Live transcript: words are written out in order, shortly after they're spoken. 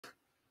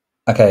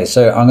Okay,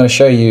 so I'm going to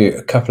show you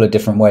a couple of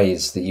different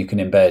ways that you can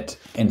embed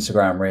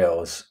Instagram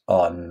Reels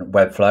on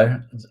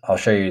Webflow. I'll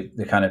show you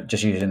the kind of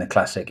just using the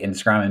classic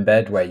Instagram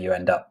embed where you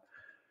end up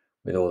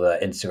with all the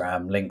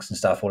Instagram links and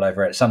stuff all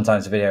over it.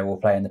 Sometimes the video will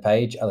play in the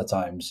page, other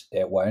times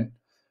it won't.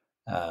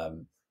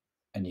 Um,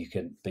 and you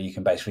can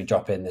basically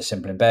drop in the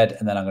simple embed.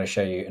 And then I'm going to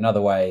show you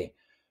another way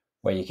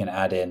where you can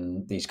add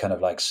in these kind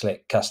of like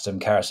slick custom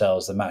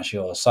carousels that match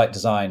your site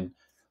design.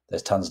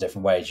 There's tons of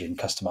different ways you can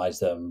customize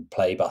them,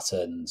 play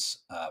buttons,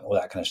 all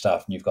that kind of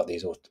stuff. And you've got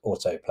these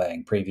auto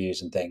playing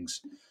previews and things.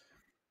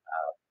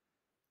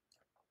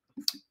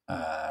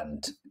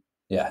 And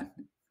yeah,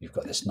 you've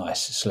got this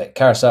nice slick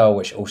carousel,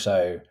 which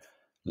also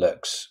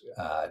looks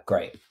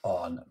great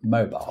on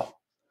mobile.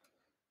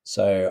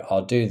 So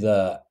I'll do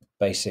the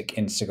basic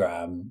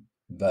Instagram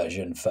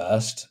version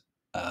first.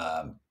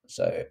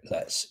 So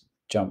let's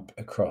jump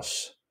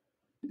across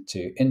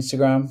to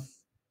Instagram.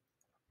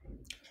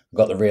 I've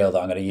got the reel that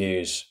I'm going to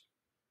use.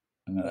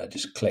 I'm going to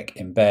just click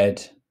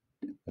embed,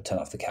 turn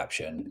off the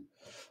caption,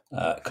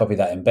 copy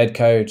that embed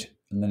code.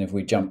 And then if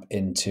we jump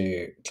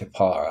into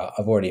Clipara,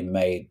 I've already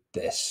made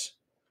this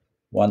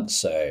once.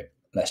 So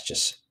let's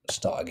just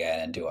start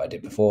again and do what I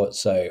did before.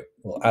 So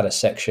we'll add a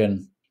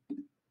section.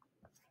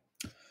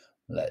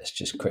 Let's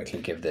just quickly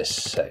give this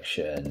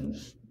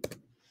section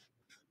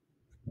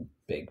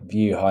big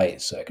view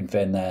height so it can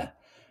fit in there.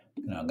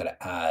 And I'm going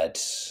to add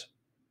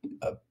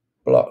a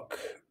block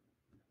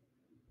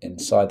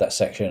inside that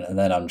section, and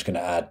then I'm just going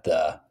to add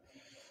the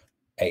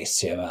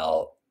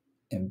HTML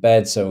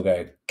embed. So we'll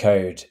go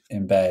code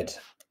embed,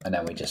 and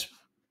then we just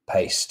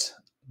paste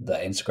the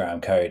Instagram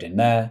code in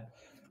there,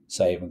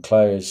 save and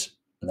close.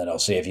 And then I'll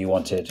see if you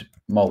wanted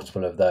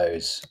multiple of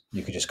those,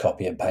 you could just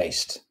copy and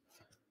paste,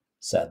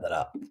 set that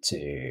up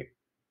to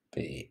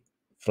be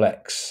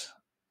flex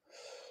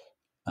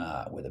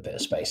with a bit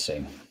of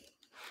spacing.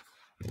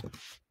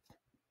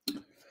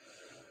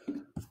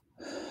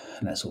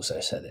 And let's also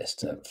set this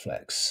to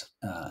flex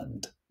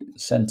and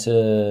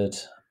centered,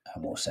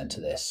 and we'll center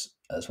this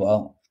as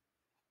well.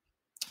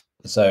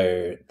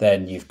 So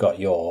then you've got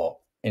your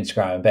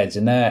Instagram embeds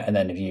in there, and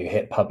then if you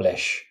hit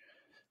publish,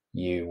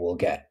 you will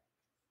get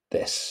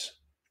this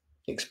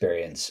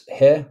experience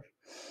here.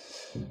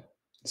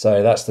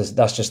 So that's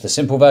just the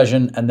simple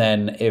version. And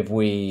then if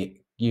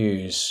we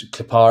use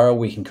Clipara,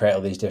 we can create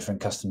all these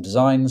different custom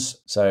designs.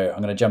 So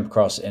I'm going to jump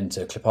across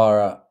into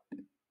Clipara,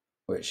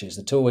 which is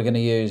the tool we're going to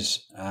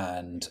use,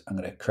 and I'm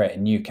going to create a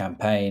new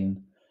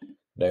campaign.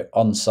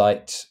 On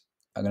site,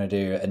 I'm going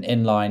to do an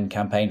inline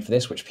campaign for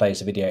this, which plays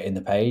the video in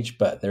the page,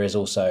 but there is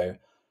also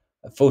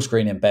a full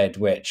screen embed,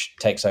 which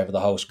takes over the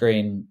whole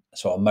screen.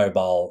 So on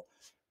mobile,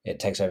 it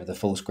takes over the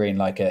full screen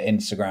like an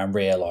Instagram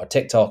reel or a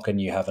TikTok,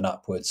 and you have an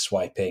upward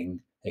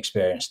swiping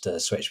experience to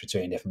switch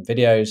between different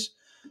videos.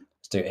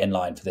 Let's do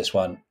inline for this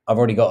one. I've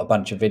already got a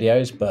bunch of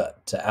videos,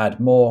 but to add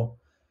more,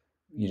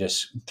 you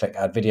just click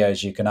add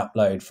videos. You can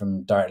upload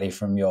directly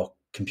from your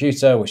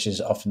computer, which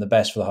is often the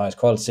best for the highest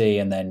quality.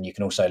 And then you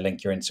can also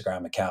link your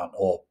Instagram account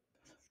or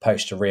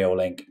post a reel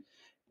link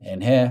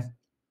in here.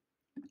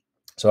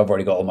 So I've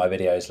already got all my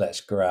videos.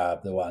 Let's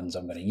grab the ones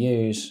I'm going to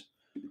use.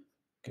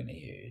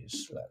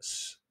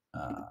 Let's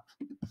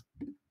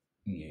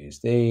use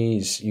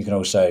these. You can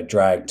also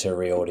drag to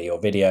reorder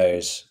your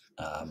videos,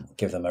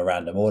 give them a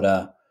random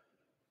order.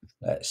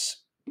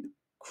 Let's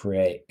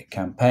create a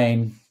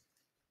campaign.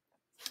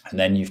 And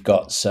then you've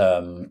got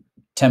some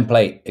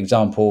template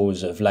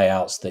examples of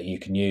layouts that you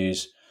can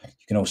use.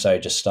 You can also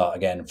just start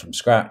again from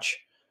scratch.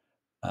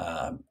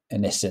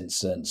 In this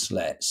instance,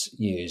 let's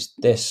use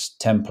this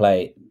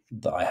template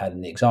that I had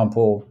in the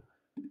example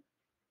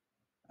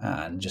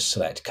and just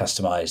select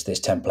customize this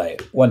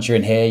template. Once you're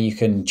in here, you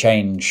can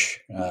change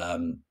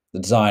the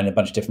design in a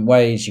bunch of different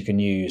ways. You can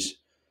use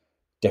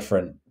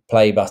different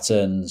play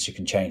buttons. You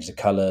can change the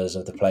colors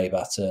of the play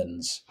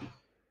buttons,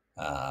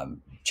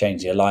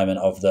 change the alignment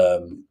of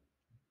them,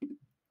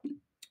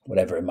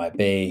 whatever it might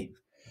be.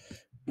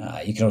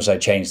 You can also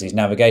change these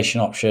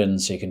navigation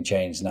options. So you can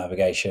change the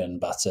navigation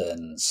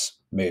buttons,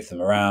 move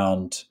them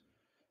around,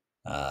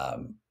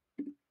 whatever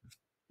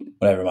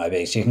it might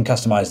be. So you can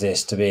customize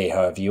this to be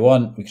however you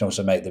want. We can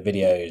also make the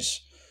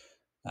videos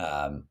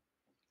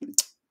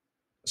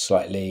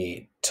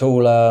slightly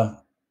taller,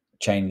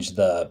 change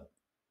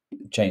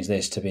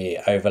this to be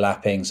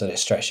overlapping so that it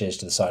stretches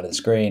to the side of the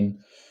screen.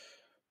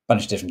 A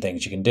bunch of different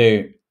things you can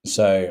do.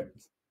 So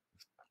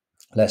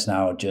let's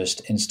now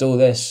just install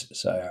this.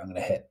 So I'm going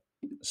to hit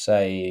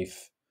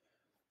save.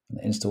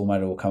 The install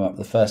mode will come up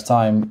the first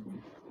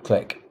time.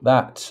 Click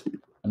that,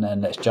 and then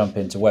let's jump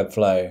into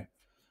Webflow.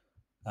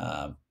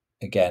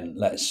 Again,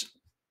 let's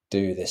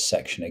do this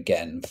section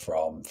again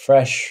from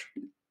fresh.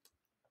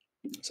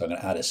 So I'm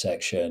going to add a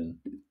section.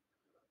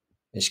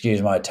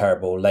 Excuse my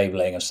terrible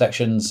labeling of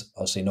sections.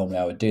 Obviously, normally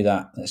I would do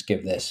that. Let's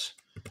give this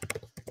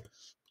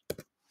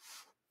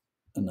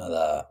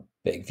another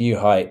big view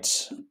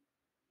height.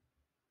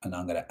 And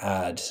I'm going to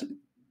add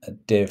a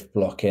div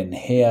block in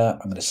here.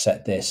 I'm going to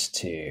set this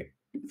to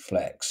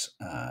flex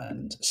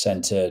and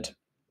centered.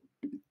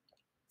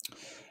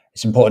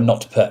 It's important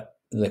not to put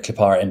the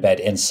Clipara embed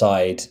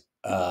inside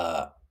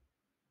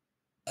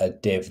a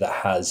div that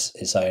has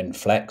its own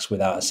flex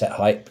without a set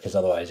height, because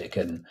otherwise it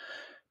can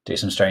do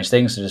some strange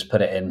things. So just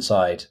put it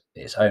inside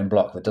its own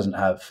block that doesn't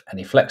have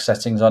any flex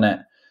settings on it.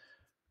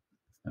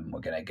 And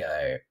we're going to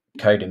go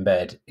code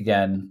embed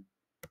again,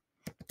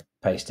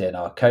 paste in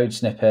our code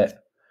snippet.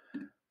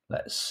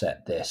 Let's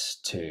set this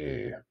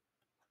to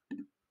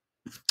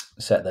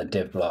set the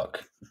div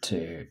block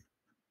to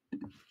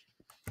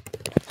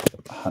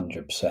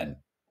 100%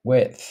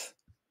 width.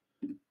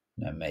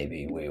 And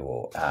maybe we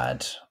will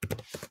add a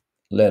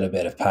little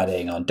bit of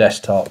padding on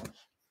desktop.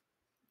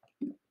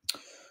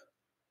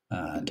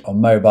 And on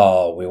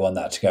mobile, we want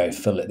that to go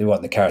full. We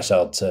want the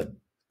carousel to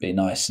be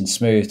nice and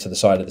smooth to the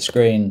side of the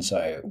screen.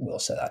 So we'll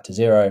set that to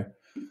 0.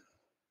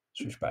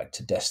 Switch back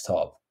to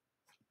desktop.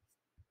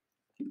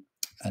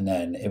 And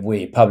then if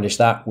we publish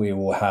that, we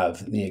will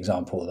have the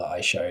example that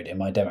I showed in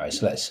my demo.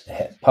 So let's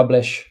hit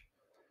publish.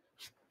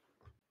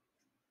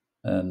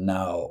 And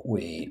now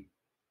we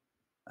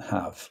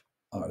have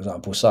our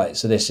example site.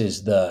 So this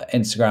is the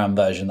Instagram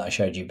version that I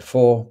showed you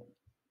before.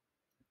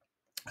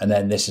 And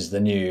then this is the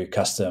new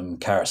custom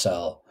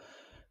carousel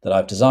that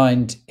I've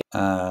designed.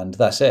 And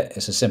that's it.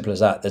 It's as simple as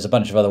that. There's a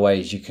bunch of other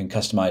ways you can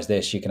customize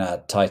this. You can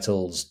add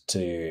titles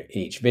to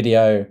each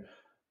video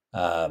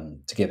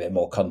to give it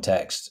more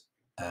context,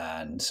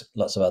 and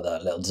lots of other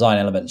little design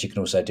elements. You can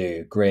also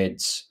do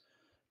grids,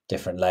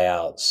 different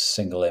layouts,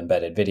 single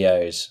embedded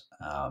videos,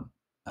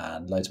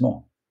 and loads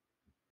more.